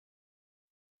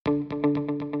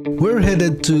We're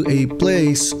headed to a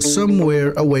place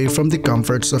somewhere away from the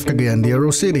comforts of Cagayan de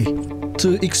Oro City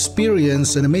to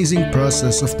experience an amazing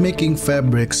process of making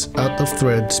fabrics out of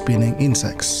thread spinning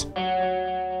insects.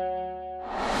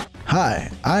 Hi,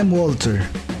 I'm Walter,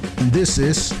 and this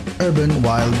is Urban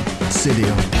Wilde City.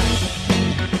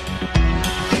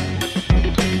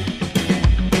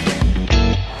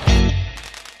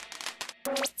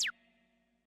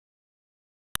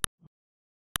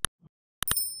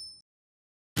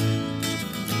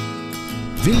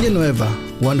 Villanueva,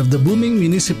 one of the booming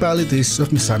municipalities of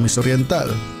Misamis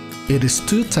Oriental. It is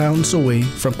 2 towns away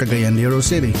from Cagayan de Oro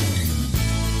City.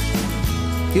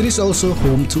 It is also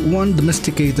home to one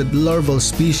domesticated larval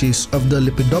species of the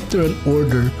Lepidopteran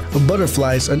order of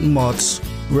butterflies and moths,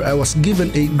 where I was given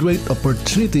a great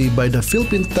opportunity by the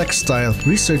Philippine Textile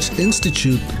Research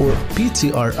Institute, or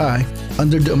PTRI,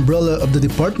 under the umbrella of the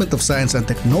Department of Science and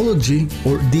Technology,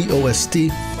 or DOST,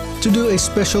 to do a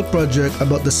special project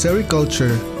about the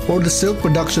sericulture, or the silk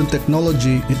production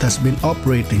technology it has been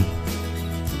operating.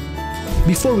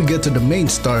 Before we get to the main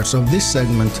stars of this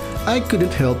segment, I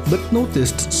couldn't help but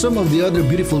notice some of the other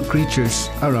beautiful creatures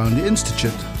around the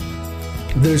institute.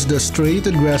 There's the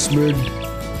striated grassbird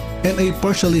and a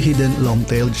partially hidden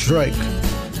long-tailed shrike.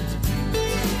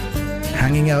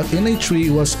 Hanging out in a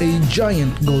tree was a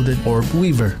giant golden-orb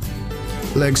weaver.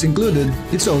 Legs included,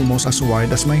 it's almost as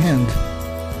wide as my hand.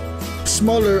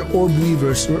 Smaller orb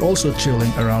weavers were also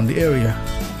chilling around the area.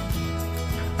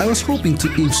 I was hoping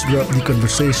to eavesdrop the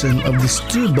conversation of these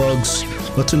 2 bugs,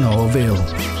 but to no avail.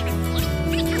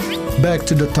 Back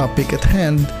to the topic at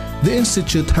hand, the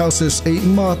institute houses a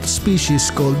moth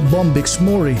species called Bombyx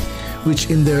mori,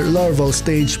 which in their larval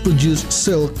stage produce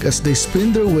silk as they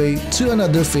spin their way to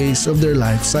another phase of their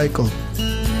life cycle.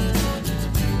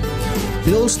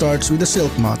 It all starts with the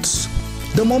silk moths.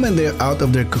 The moment they are out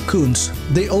of their cocoons,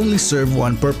 they only serve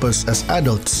one purpose as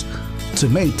adults: to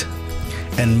mate.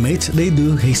 And mate they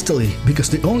do hastily because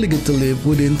they only get to live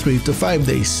within 3 to 5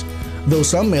 days, though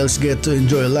some males get to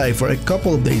enjoy life for a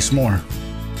couple of days more.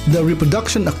 The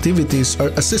reproduction activities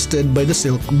are assisted by the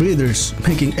silk breeders,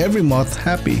 making every moth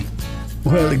happy.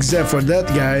 Well, except for that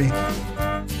guy.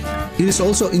 It is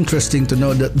also interesting to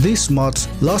know that these moths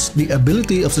lost the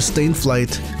ability of sustained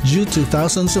flight due to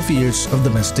thousands of years of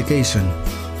domestication.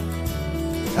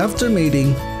 After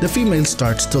mating, the female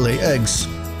starts to lay eggs.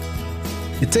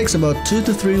 It takes about 2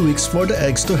 to 3 weeks for the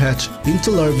eggs to hatch into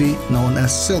larvae known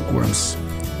as silkworms.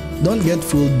 Don't get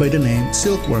fooled by the name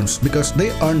silkworms because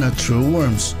they are not true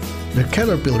worms. They're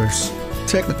caterpillars,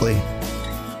 technically.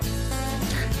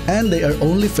 And they are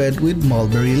only fed with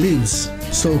mulberry leaves.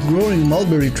 So growing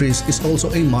mulberry trees is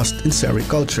also a must in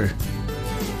sericulture.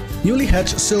 Newly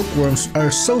hatched silkworms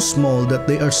are so small that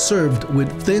they are served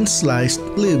with thin sliced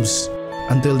leaves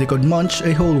until they could munch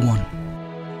a whole one.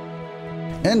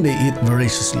 And they eat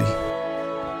voraciously.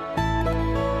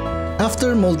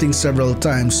 After molting several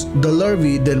times, the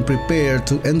larvae then prepare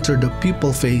to enter the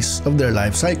pupal phase of their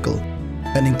life cycle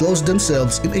and enclose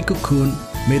themselves in a cocoon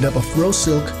made up of raw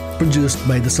silk produced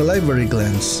by the salivary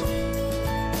glands.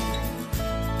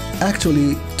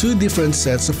 Actually, 2 different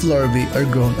sets of larvae are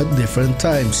grown at different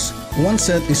times. One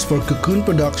set is for cocoon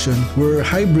production, where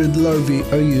hybrid larvae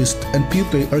are used and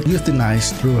pupae are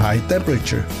euthanized through high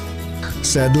temperature.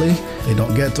 Sadly, they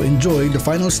don't get to enjoy the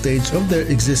final stage of their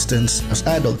existence as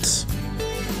adults.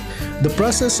 The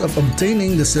process of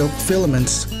obtaining the silk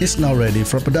filaments is now ready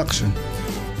for production.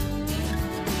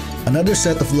 Another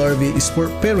set of larvae is for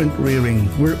parent rearing,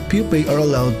 where pupae are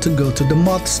allowed to go to the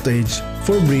moth stage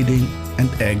for breeding and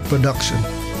egg production.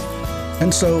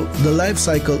 And so, the life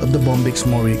cycle of the Bombyx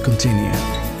mori continued.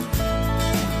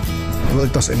 Well,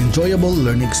 it was an enjoyable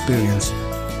learning experience.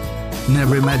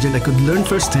 Never imagined I could learn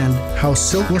firsthand how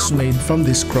silk was made from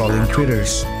these crawling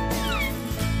critters.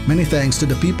 Many thanks to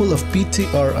the people of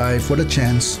PTRI for the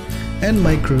chance, and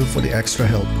my crew for the extra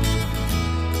help.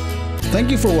 Thank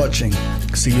you for watching.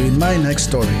 See you in my next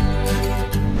story.